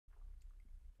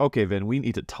Okay, Vin, we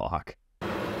need to talk.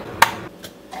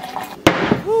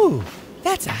 Ooh,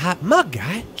 that's a hot mug,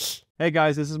 guy. Hey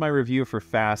guys, this is my review for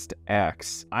Fast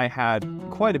X. I had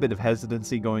quite a bit of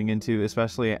hesitancy going into,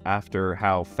 especially after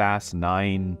how Fast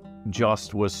 9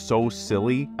 just was so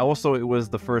silly. Also, it was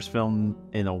the first film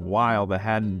in a while that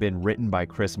hadn't been written by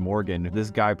Chris Morgan.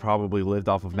 This guy probably lived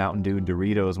off of Mountain Dew and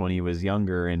Doritos when he was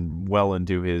younger and well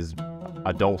into his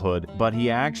adulthood, but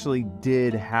he actually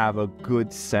did have a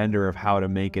good sender of how to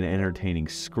make an entertaining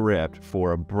script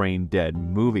for a brain-dead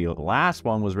movie. The last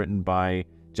one was written by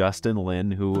Justin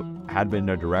Lin, who had been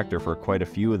a director for quite a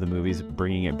few of the movies,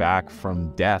 bringing it back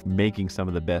from death, making some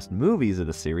of the best movies of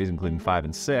the series, including 5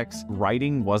 and 6.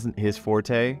 Writing wasn't his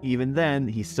forte. Even then,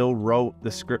 he still wrote the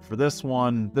script for this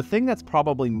one. The thing that's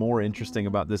probably more interesting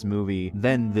about this movie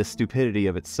than the stupidity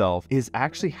of itself is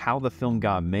actually how the film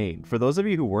got made. For those of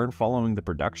you who weren't following the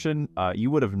production, you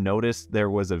would have noticed there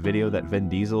was a video that Vin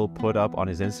Diesel put up on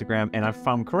his Instagram, and if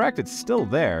I'm correct, it's still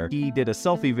there. He did a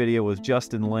selfie video with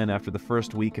Justin Lin after the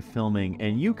first week of filming,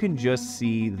 and you can just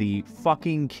see the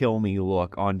fucking kill me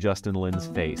look on Justin Lin's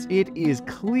face. It is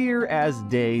clear as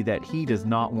day that he does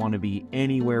not want to be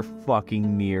anywhere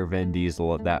fucking near Vin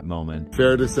Diesel at that moment.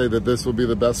 Fair to say that this will be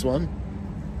the best one?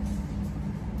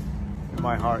 In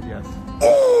my heart, yes.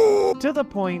 To the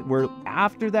point where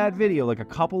after that video, like a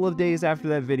couple of days after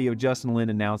that video, Justin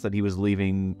Lin announced that he was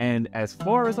leaving, and as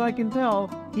far as I can tell,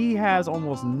 he has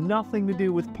almost nothing to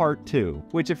do with part 2.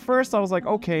 Which at first I was like,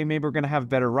 okay, maybe we're gonna have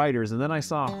better writers, and then I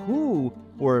saw who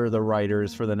were the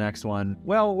writers for the next one.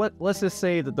 Well, let's just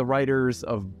say that the writers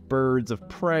of Birds of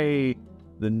Prey,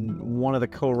 one of the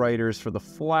co-writers for The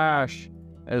Flash,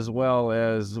 as well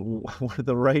as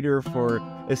the writer for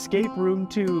Escape Room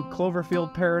 2,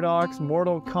 Cloverfield Paradox,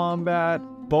 Mortal Kombat.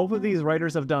 Both of these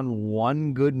writers have done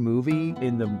one good movie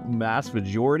in the vast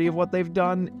majority of what they've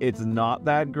done. It's not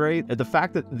that great. The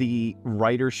fact that the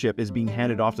writership is being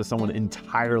handed off to someone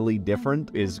entirely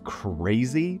different is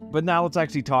crazy. But now let's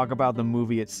actually talk about the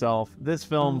movie itself. This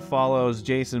film follows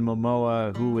Jason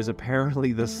Momoa, who is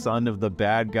apparently the son of the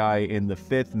bad guy in the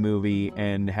 5th movie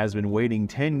and has been waiting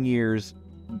 10 years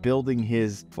building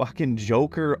his fucking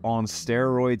Joker on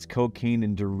steroids, cocaine,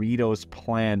 and Doritos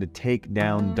plan to take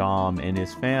down Dom and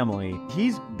his family.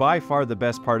 He's by far the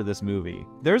best part of this movie.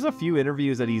 There's a few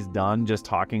interviews that he's done just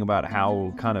talking about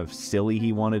how kind of silly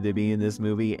he wanted to be in this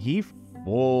movie. He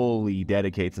fully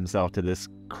dedicates himself to this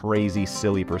crazy,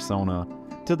 silly persona,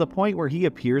 to the point where he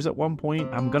appears at one point,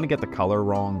 I'm gonna get the color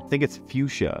wrong, I think it's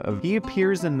fuchsia. He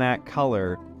appears in that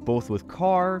color both with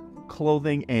car,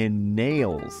 clothing, and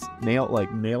nails,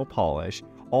 nail polish,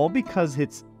 all because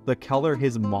it's the color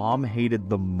his mom hated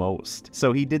the most.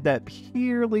 So he did that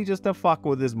purely just to fuck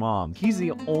with his mom. He's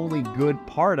the only good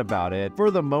part about it.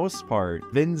 For the most part,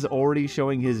 Vin's already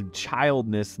showing his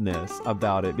childness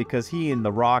about it because he and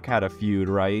The Rock had a feud,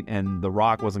 right? And The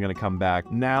Rock wasn't going to come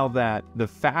back. Now that the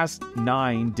Fast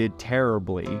 9 did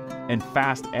terribly and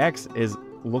Fast X is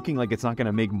looking like it's not going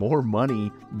to make more money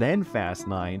than Fast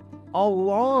 9,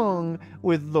 along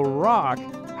with The Rock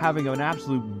having an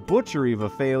absolute butchery of a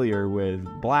failure with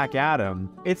Black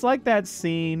Adam. It's like that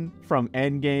scene from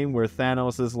Endgame where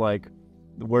Thanos is like,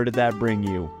 where did that bring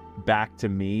you? Back to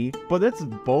me? But it's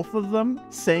both of them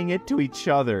saying it to each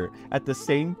other at the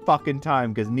same fucking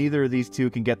time because neither of these two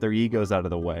can get their egos out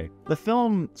of the way. The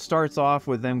film starts off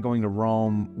with them going to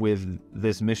Rome with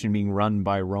this mission being run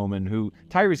by Roman, who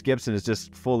Tyrese Gibson is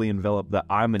just fully enveloped the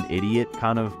I'm an idiot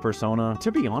kind of persona.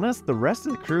 To be honest, the rest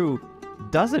of the crew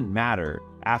doesn't matter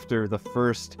after the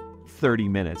first 30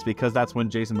 minutes because that's when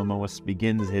Jason Momoa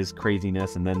begins his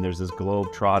craziness, and then there's this globe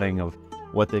trotting of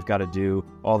what they've got to do,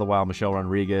 all the while Michelle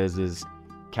Rodriguez is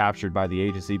captured by the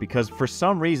agency because for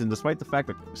some reason, despite the fact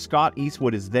that Scott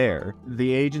Eastwood is there,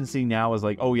 the agency now is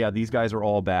like, oh yeah, these guys are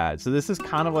all bad. So this is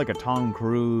kind of like a Tom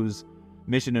Cruise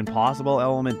Mission Impossible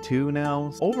element 2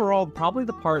 now. Overall, probably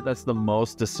the part that's the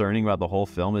most discerning about the whole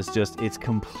film is just its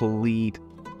complete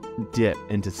dip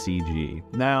into CG.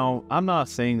 Now, I'm not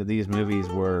saying that these movies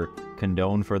were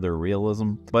condoned for their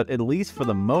realism, but at least for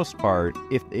the most part,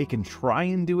 if they can try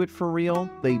and do it for real,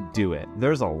 they do it.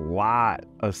 There's a lot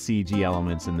of CG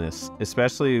elements in this,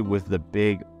 especially with the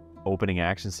big opening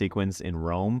action sequence in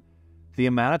Rome. The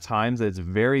amount of times that it's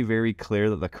very, very clear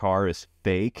that the car is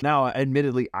fake. Now,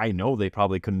 admittedly, I know they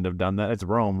probably couldn't have done that. It's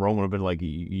Rome. Rome would have been like,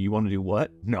 you want to do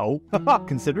what? No.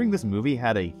 Considering this movie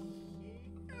had a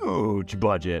huge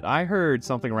budget. I heard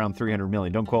something around 300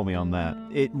 million. Don't quote me on that.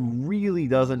 It really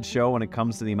doesn't show when it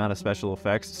comes to the amount of special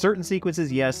effects. Certain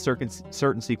sequences, yes.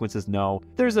 Certain sequences, no.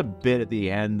 There's a bit at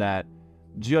the end that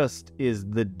just is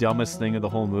the dumbest thing of the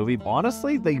whole movie.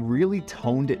 Honestly, they really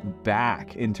toned it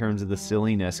back in terms of the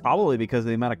silliness, probably because of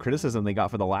the amount of criticism they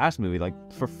got for the last movie. Like,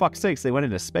 for fuck's sakes, they went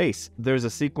into space. There's a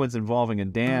sequence involving a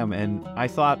dam, and I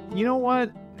thought, you know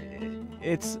what?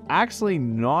 It's actually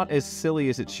not as silly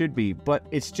as it should be, but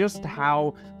it's just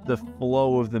how the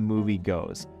flow of the movie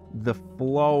goes. The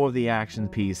flow of the action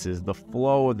pieces, the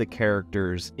flow of the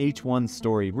characters, each one's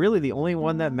story. Really, the only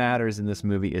one that matters in this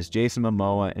movie is Jason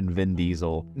Momoa and Vin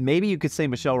Diesel. Maybe you could say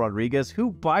Michelle Rodriguez,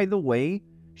 who, by the way,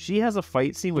 she has a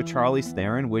fight scene with Charlize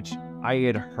Theron, which I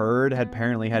had heard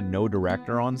apparently had no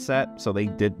director on set, so they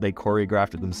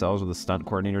choreographed it themselves with the stunt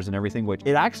coordinators and everything, which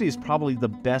it actually is probably the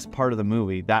best part of the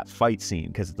movie, that fight scene,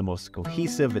 because it's the most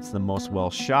cohesive, it's the most well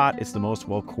shot, it's the most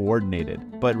well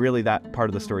coordinated. But really, that part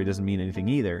of the story doesn't mean anything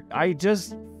either. I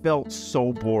just felt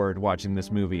so bored watching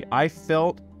this movie. I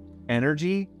felt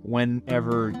energy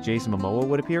whenever Jason Momoa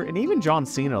would appear, and even John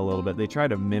Cena a little bit. They try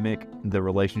to mimic the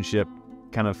relationship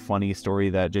kind of funny story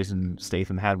that Jason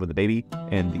Statham had with the baby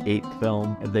in the 8th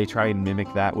film. They try and mimic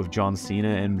that with John Cena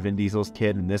and Vin Diesel's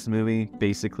kid in this movie.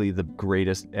 Basically the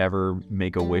greatest ever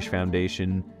Make-A-Wish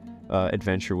Foundation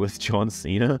adventure with John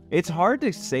Cena. It's hard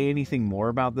to say anything more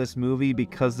about this movie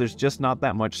because there's just not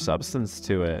that much substance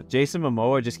to it. Jason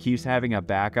Momoa just keeps having a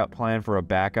backup plan for a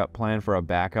backup plan for a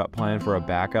backup plan for a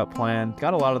backup plan.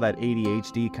 Got a lot of that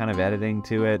ADHD kind of editing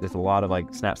to it. There's a lot of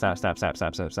like snap, snap, snap, snap,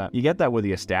 snap, snap, snap. You get that with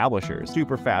the establishers.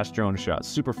 Super fast drone shots,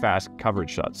 super fast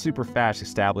coverage shots, super fast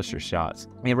establisher shots.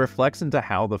 It reflects into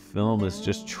how the film is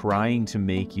just trying to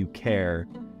make you care.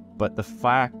 But the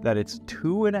fact that it's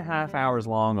 2.5 hours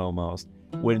long almost,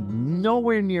 with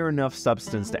nowhere near enough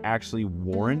substance to actually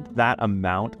warrant that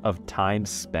amount of time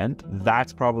spent,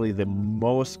 that's probably the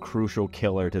most crucial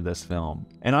killer to this film.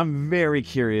 And I'm very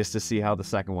curious to see how the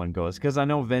second one goes, because I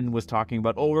know Vin was talking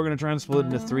about, oh, we're going to try and split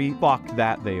into 3. Fuck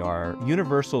that they are.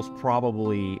 Universal's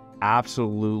probably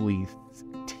absolutely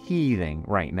teething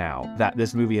right now that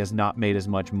this movie has not made as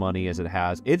much money as it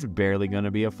has. It's barely going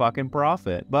to be a fucking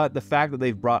profit. But the fact that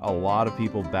they've brought a lot of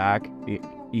people back,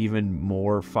 even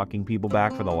more fucking people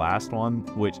back for the last one,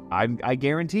 which I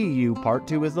guarantee you part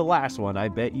 2 is the last one. I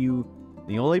bet you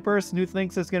the only person who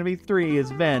thinks it's going to be 3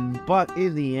 is Vin. But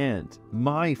in the end,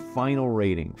 my final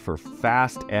rating for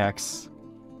Fast X,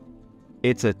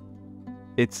 it's a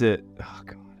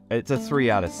 3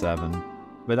 out of 7.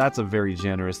 But that's a very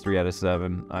generous 3 out of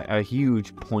 7. A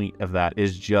huge point of that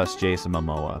is just Jason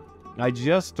Momoa. I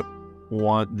just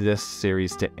want this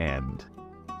series to end.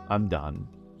 I'm done.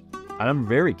 And I'm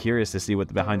very curious to see what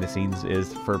the behind the scenes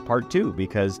is for part 2,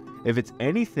 because if it's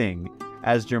anything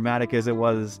as dramatic as it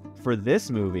was for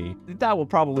this movie, that will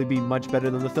probably be much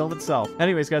better than the film itself.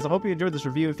 Anyways, guys, I hope you enjoyed this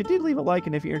review. If you did, leave a like,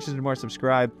 and if you're interested in more,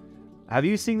 subscribe. Have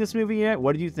you seen this movie yet?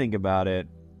 What did you think about it?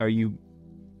 Are you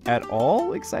at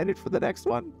all excited for the next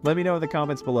one? Let me know in the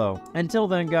comments below. Until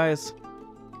then, guys,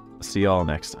 see y'all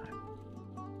next time.